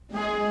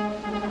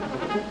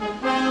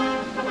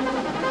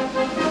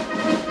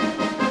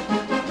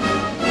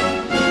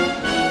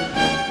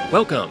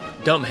Welcome,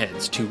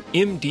 dumbheads, to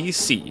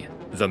MDC,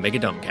 the Mega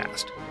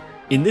Dumbcast.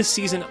 In this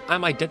season,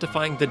 I'm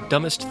identifying the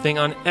dumbest thing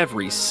on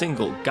every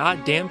single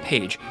goddamn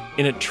page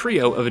in a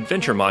trio of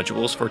adventure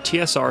modules for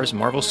TSR's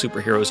Marvel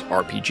Superheroes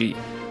RPG,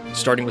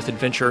 starting with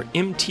adventure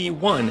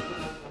MT1,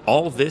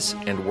 All This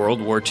and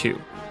World War II.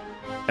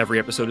 Every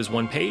episode is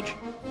one page,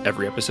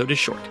 every episode is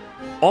short.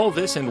 All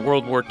This and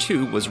World War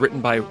II was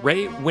written by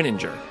Ray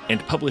Winninger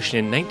and published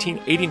in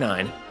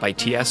 1989 by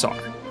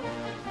TSR.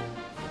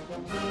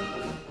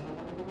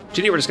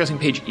 Today we're discussing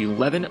page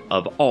 11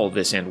 of All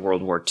This and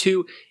World War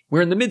II.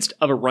 We're in the midst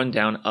of a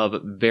rundown of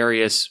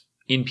various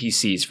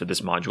NPCs for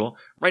this module.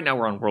 Right now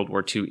we're on World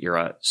War II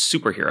era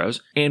superheroes,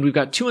 and we've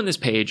got two on this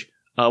page,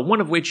 one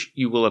of which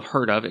you will have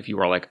heard of if you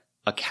are like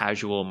a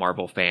casual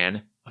Marvel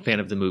fan, a fan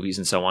of the movies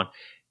and so on,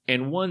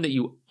 and one that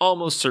you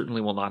almost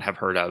certainly will not have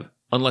heard of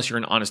unless you're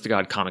an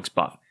honest-to-God comics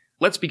buff.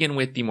 Let's begin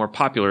with the more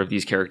popular of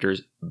these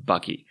characters,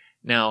 Bucky.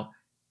 Now,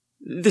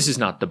 this is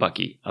not the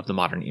Bucky of the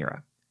modern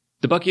era.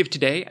 The Bucky of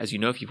today, as you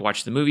know if you've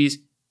watched the movies,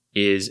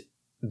 is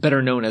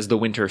better known as the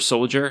Winter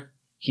Soldier.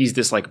 He's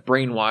this like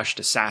brainwashed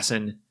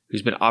assassin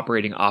who's been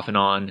operating off and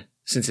on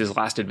since his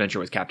last adventure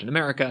with Captain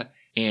America.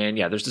 And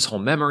yeah, there's this whole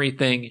memory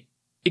thing.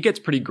 It gets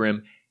pretty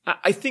grim.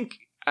 I think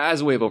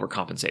as a way of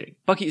overcompensating.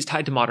 Bucky is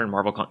tied to modern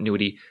Marvel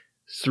continuity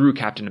through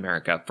Captain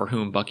America, for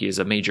whom Bucky is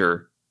a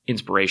major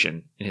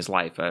inspiration in his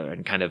life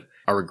and kind of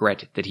a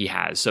regret that he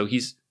has. So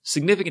he's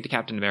significant to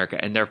Captain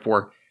America, and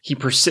therefore he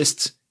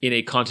persists in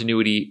a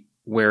continuity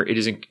where it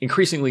is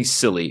increasingly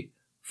silly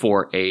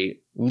for a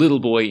little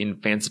boy in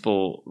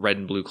fanciful red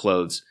and blue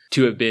clothes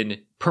to have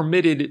been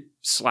permitted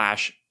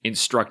 /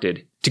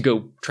 instructed to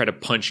go try to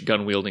punch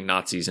gun-wielding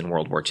Nazis in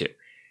World War II.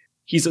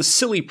 He's a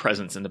silly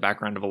presence in the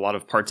background of a lot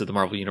of parts of the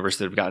Marvel Universe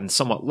that have gotten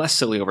somewhat less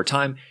silly over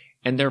time,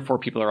 and therefore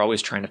people are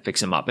always trying to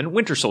fix him up. And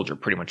Winter Soldier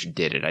pretty much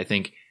did it. I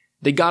think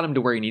they got him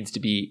to where he needs to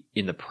be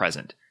in the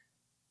present.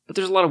 But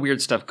there's a lot of weird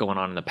stuff going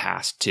on in the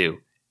past, too.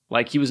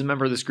 Like, he was a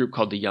member of this group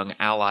called the Young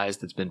Allies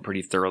that's been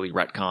pretty thoroughly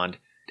retconned.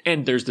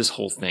 And there's this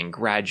whole thing,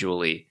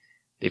 gradually,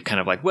 they've kind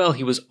of like, well,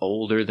 he was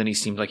older than he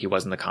seemed like he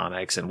was in the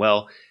comics. And,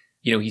 well,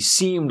 you know, he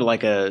seemed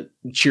like a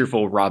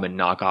cheerful Robin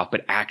knockoff,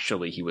 but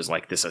actually he was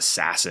like this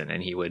assassin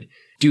and he would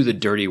do the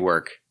dirty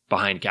work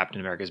behind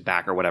Captain America's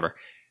back or whatever.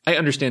 I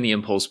understand the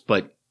impulse,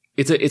 but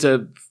it's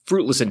a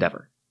fruitless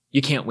endeavor.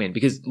 You can't win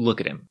because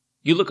look at him.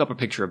 You look up a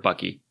picture of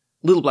Bucky,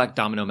 little black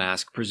domino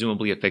mask,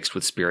 presumably affixed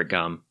with spirit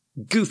gum,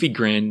 goofy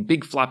grin,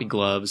 big floppy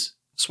gloves,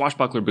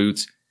 swashbuckler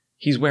boots.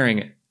 He's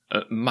wearing,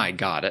 my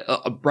God,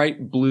 a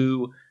bright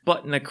blue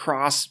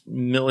button-across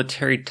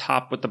military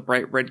top with a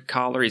bright red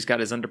collar. He's got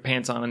his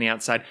underpants on the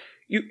outside.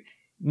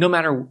 No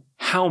matter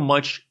how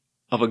much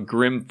of a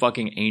grim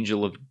fucking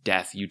angel of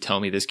death you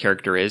tell me this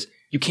character is,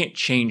 you can't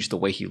change the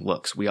way he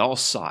looks. We all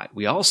saw it.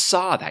 We all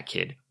saw that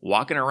kid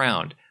walking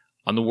around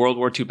on the World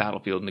War II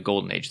battlefield in the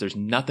Golden Age. There's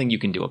nothing you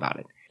can do about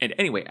it. And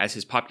anyway, as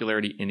his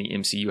popularity in the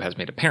MCU has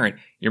made apparent,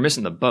 you're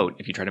missing the boat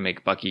if you try to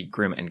make Bucky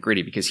grim and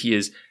gritty, because he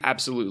is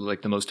absolutely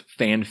like the most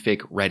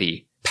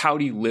fanfic-ready,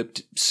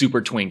 pouty-lipped super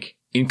twink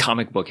in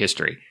comic book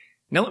history.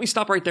 Now let me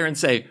stop right there and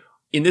say,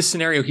 in this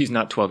scenario, he's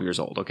not 12 years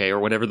old, okay? Or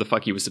whatever the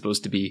fuck he was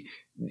supposed to be.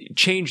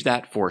 Change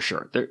that for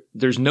sure.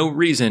 There's no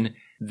reason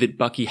that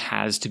Bucky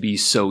has to be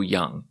so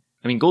young.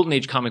 I mean, Golden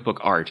Age comic book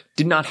art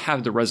did not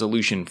have the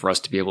resolution for us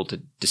to be able to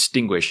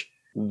distinguish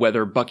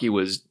whether Bucky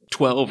was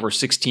 12 or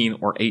 16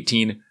 or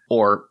 18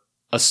 or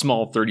a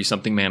small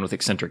 30-something man with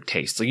eccentric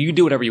tastes. Like, you can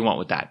do whatever you want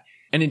with that.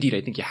 And indeed,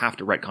 I think you have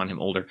to retcon him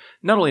older,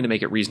 not only to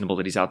make it reasonable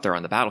that he's out there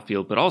on the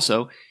battlefield, but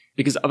also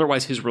because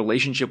otherwise his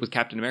relationship with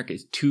Captain America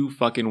is too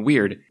fucking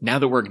weird now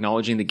that we're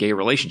acknowledging that gay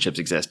relationships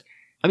exist.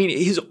 I mean,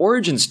 his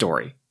origin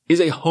story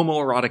is a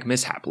homoerotic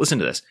mishap. Listen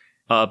to this.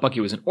 Bucky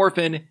was an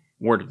orphan,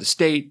 ward of the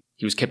state.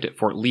 He was kept at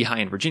Fort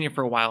Lehigh in Virginia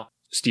for a while.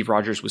 Steve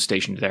Rogers was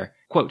stationed there.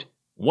 Quote,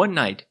 "One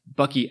night,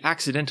 Bucky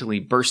accidentally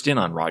burst in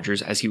on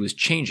Rogers as he was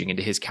changing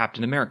into his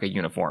Captain America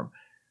uniform.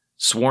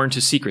 Sworn to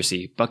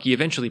secrecy, Bucky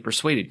eventually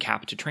persuaded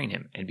Cap to train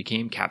him and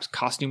became Cap's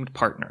costumed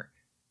partner."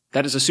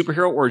 That is a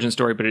superhero origin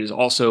story, but it is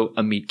also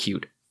a meet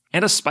cute.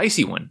 And a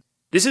spicy one.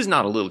 This is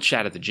not a little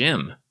chat at the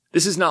gym.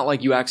 This is not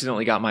like you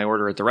accidentally got my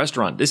order at the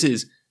restaurant. This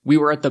is, we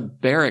were at the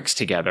barracks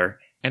together,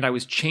 and I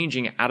was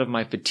changing out of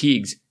my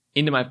fatigues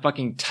into my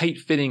fucking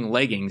tight-fitting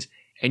leggings,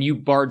 and you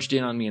barged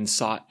in on me and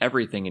saw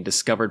everything and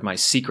discovered my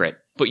secret,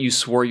 but you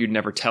swore you'd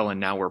never tell, and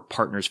now we're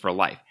partners for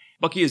life.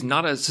 Bucky is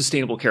not a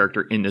sustainable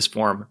character in this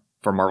form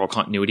for Marvel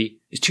continuity.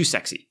 It's too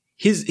sexy.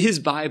 His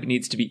vibe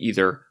needs to be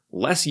either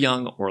less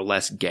young or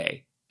less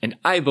gay, and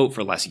I vote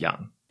for less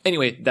young.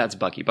 Anyway, that's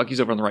Bucky.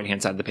 Bucky's over on the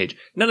right-hand side of the page.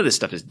 None of this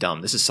stuff is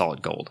dumb. This is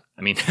solid gold.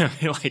 I mean,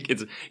 like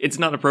it's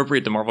not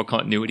appropriate to Marvel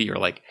continuity or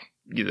like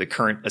the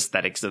current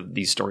aesthetics of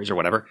these stories or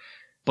whatever.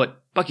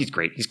 But Bucky's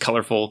great. He's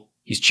colorful.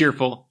 He's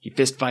cheerful. He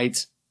fist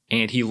fights.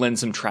 And he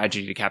lends some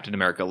tragedy to Captain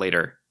America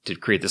later to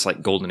create this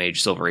like Golden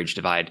Age, Silver Age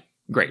divide.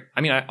 Great.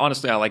 I mean,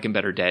 honestly, I like him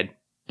better dead,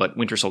 but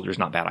Winter Soldier's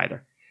not bad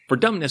either. For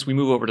dumbness, we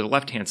move over to the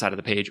left-hand side of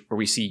the page where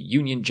we see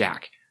Union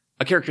Jack,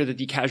 a character that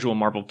the casual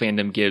Marvel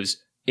fandom gives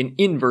an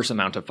inverse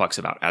amount of fucks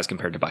about as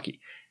compared to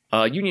Bucky.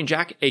 Union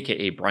Jack,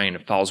 aka Brian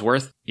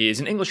Falsworth, is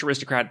an English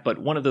aristocrat, but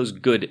one of those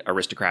good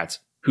aristocrats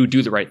who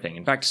do the right thing.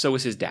 In fact, so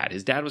was his dad.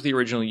 His dad was the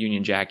original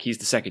Union Jack. He's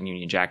the second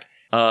Union Jack.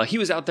 He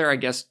was out there, I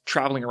guess,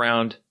 traveling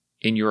around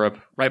in Europe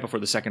right before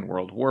the Second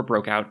World War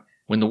broke out.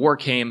 When the war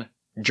came,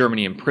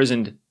 Germany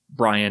imprisoned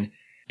Brian,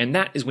 and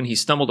that is when he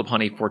stumbled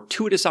upon a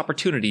fortuitous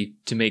opportunity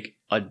to make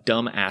a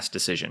dumb-ass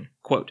decision.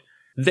 Quote,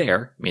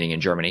 there, meaning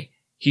in Germany,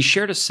 he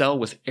shared a cell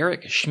with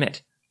Erich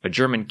Schmidt, a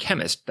German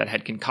chemist that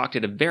had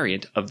concocted a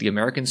variant of the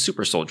American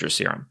super soldier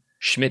serum.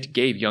 Schmidt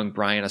gave young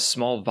Brian a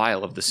small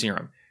vial of the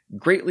serum,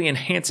 greatly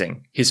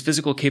enhancing his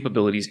physical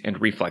capabilities and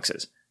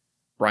reflexes.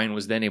 Brian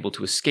was then able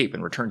to escape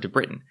and return to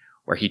Britain,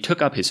 where he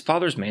took up his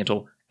father's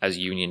mantle as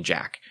Union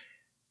Jack.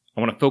 I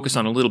want to focus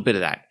on a little bit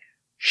of that.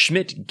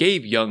 Schmidt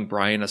gave young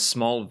Brian a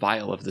small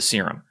vial of the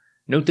serum.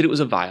 Note that it was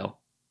a vial.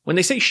 When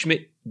they say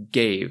Schmidt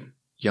gave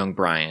young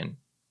Brian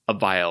a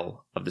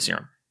vial of the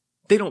serum,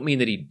 they don't mean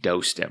that he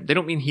dosed him. They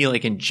don't mean he,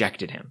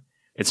 injected him.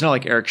 It's not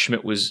like Erich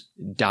Schmidt was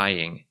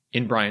dying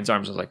in Brian's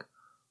arms. I was like,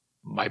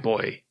 my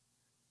boy,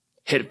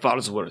 Herr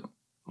Falsworth,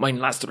 my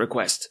last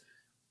request.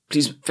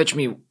 Please fetch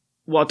me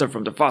water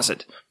from the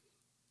faucet.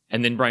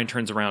 And then Brian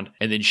turns around,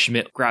 and then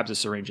Schmidt grabs a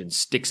syringe and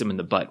sticks him in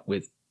the butt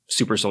with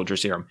super soldier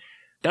serum.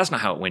 That's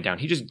not how it went down.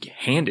 He just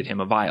handed him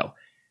a vial,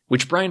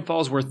 which Brian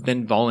Falsworth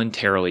then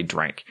voluntarily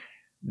drank.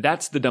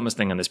 That's the dumbest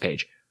thing on this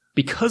page.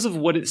 Because of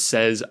what it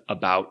says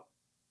about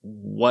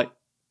what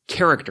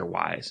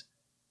character-wise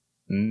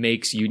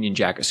makes Union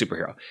Jack a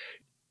superhero.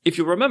 If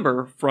you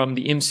remember from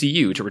the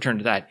MCU, to return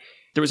to that,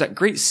 there was that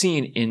great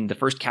scene in the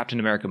first Captain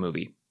America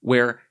movie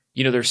where,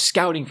 they're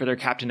scouting for their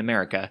Captain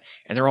America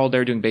and they're all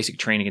there doing basic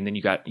training, and then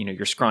you got,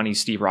 your scrawny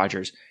Steve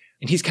Rogers,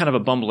 and he's kind of a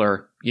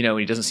bumbler, and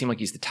he doesn't seem like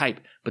he's the type,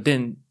 but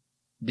then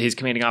his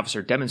commanding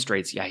officer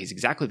demonstrates, yeah, he's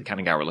exactly the kind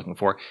of guy we're looking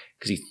for,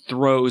 because he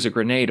throws a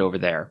grenade over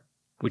there,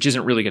 which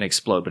isn't really going to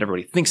explode, but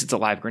everybody thinks it's a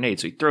live grenade,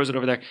 so he throws it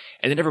over there,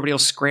 and then everybody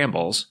else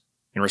scrambles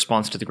in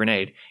response to the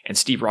grenade, and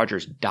Steve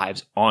Rogers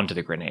dives onto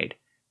the grenade,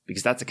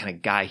 because that's the kind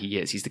of guy he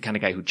is. He's the kind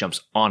of guy who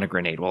jumps on a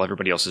grenade while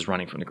everybody else is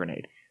running from the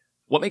grenade.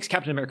 What makes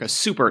Captain America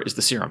super is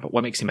the serum, but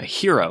what makes him a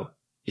hero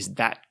is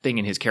that thing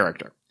in his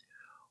character.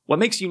 What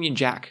makes Union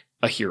Jack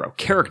a hero,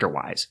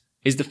 character-wise,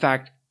 is the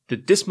fact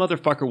that this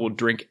motherfucker will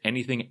drink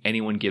anything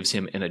anyone gives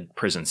him in a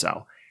prison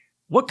cell.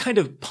 What kind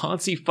of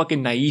Ponzi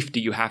fucking naif do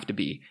you have to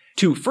be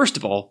to, first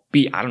of all,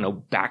 be,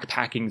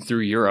 backpacking through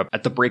Europe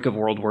at the break of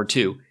World War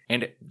II,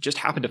 and just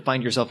happen to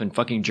find yourself in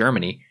fucking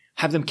Germany,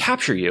 have them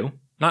capture you,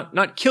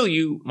 not kill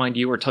you, mind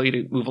you, or tell you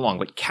to move along,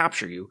 but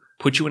capture you,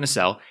 put you in a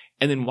cell,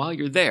 and then while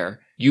you're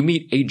there, you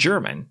meet a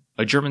German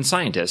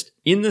scientist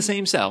in the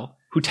same cell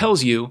who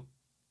tells you,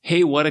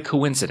 hey, what a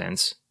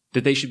coincidence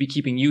that they should be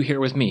keeping you here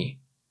with me.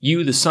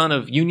 You, the son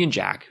of Union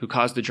Jack, who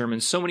caused the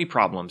Germans so many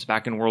problems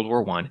back in World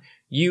War I.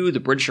 You, the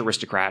British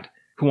aristocrat,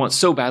 who wants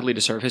so badly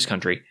to serve his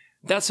country.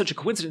 That's such a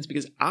coincidence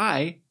because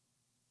I,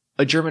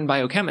 a German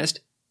biochemist,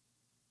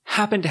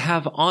 happen to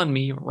have on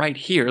me right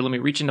here, let me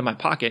reach into my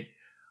pocket,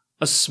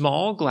 a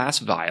small glass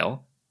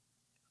vial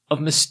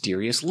of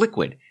mysterious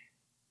liquid.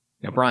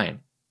 Now,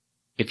 Brian,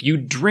 if you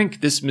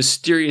drink this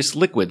mysterious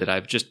liquid that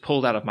I've just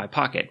pulled out of my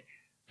pocket,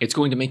 it's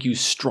going to make you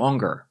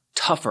stronger,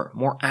 tougher,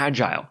 more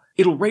agile.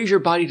 It'll raise your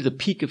body to the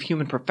peak of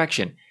human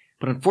perfection.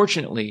 But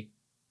unfortunately,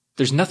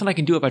 there's nothing I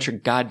can do about your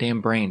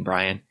goddamn brain,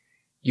 Brian.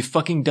 You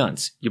fucking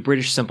dunce. You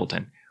British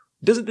simpleton.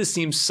 Doesn't this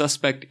seem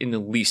suspect in the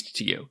least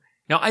to you?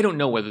 Now, I don't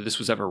know whether this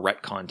was ever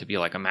retconned to be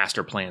like a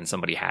master plan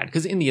somebody had,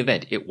 because in the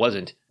event, it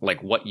wasn't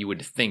like what you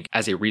would think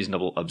as a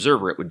reasonable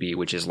observer it would be,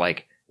 which is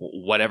like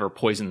whatever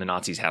poison the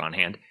Nazis had on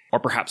hand, or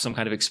perhaps some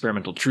kind of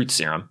experimental truth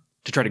serum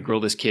to try to grill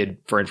this kid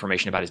for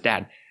information about his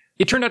dad.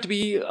 It turned out to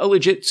be a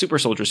legit super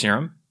soldier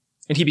serum,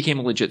 and he became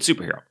a legit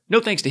superhero. No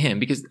thanks to him,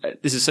 because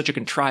this is such a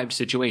contrived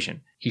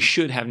situation. He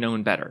should have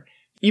known better.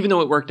 Even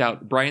though it worked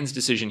out, Brian's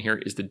decision here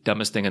is the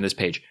dumbest thing on this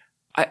page.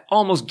 I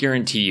almost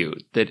guarantee you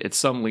that at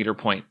some later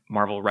point,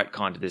 Marvel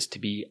retconned this to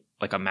be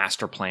like a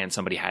master plan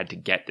somebody had to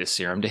get this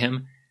serum to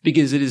him,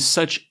 because it is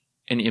such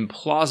an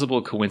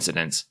implausible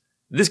coincidence.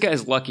 This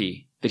guy's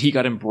lucky that he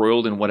got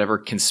embroiled in whatever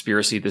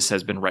conspiracy this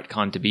has been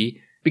retconned to be,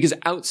 because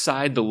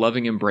outside the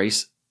loving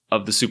embrace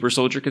of the super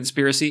soldier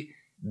conspiracy,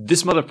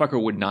 this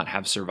motherfucker would not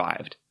have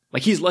survived.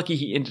 Like, he's lucky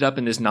he ended up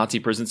in this Nazi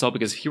prison cell,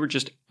 because if he were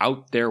just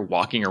out there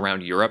walking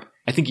around Europe,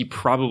 I think he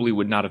probably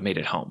would not have made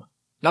it home.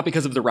 Not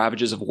because of the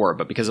ravages of war,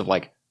 but because of,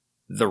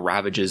 the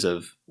ravages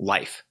of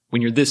life,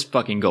 when you're this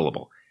fucking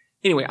gullible.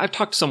 Anyway, I've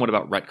talked somewhat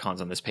about retcons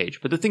on this page,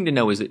 but the thing to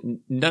know is that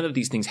none of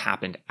these things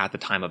happened at the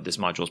time of this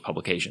module's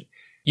publication.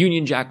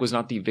 Union Jack was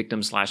not the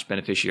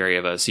victim/beneficiary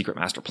of a secret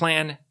master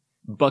plan.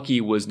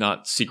 Bucky was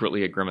not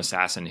secretly a grim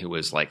assassin who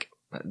was, a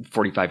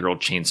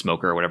 45-year-old chain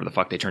smoker or whatever the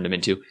fuck they turned him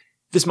into.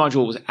 This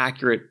module was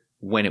accurate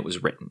when it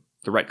was written.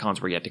 The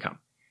retcons were yet to come.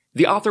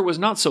 The author was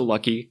not so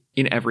lucky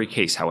in every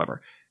case,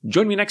 however.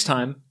 Join me next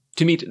time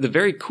to meet the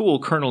very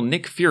cool Colonel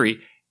Nick Fury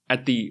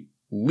at the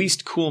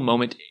least cool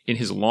moment in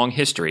his long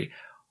history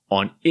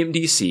on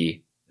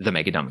MDC, the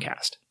Mega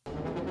Dumbcast.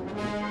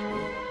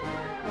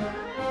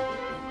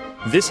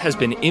 This has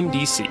been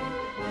MDC,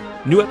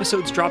 New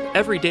episodes drop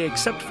every day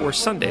except for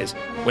Sundays,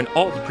 when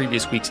all the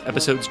previous week's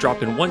episodes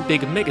drop in one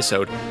big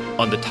megasode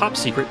on the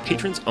top-secret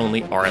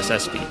patrons-only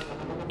RSS feed.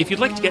 If you'd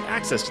like to get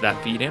access to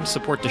that feed and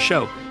support the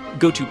show,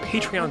 go to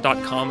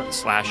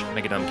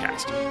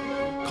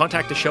patreon.com/megadumbcast.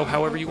 Contact the show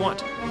however you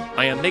want.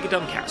 I am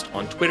Megadumbcast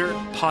on Twitter,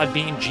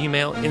 Podbean,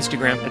 Gmail,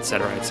 Instagram,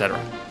 etc., etc.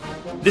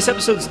 This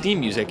episode's theme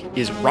music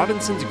is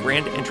Robinson's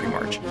Grand Entry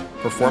March,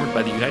 performed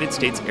by the United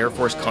States Air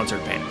Force Concert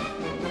Band.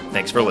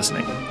 Thanks for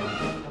listening.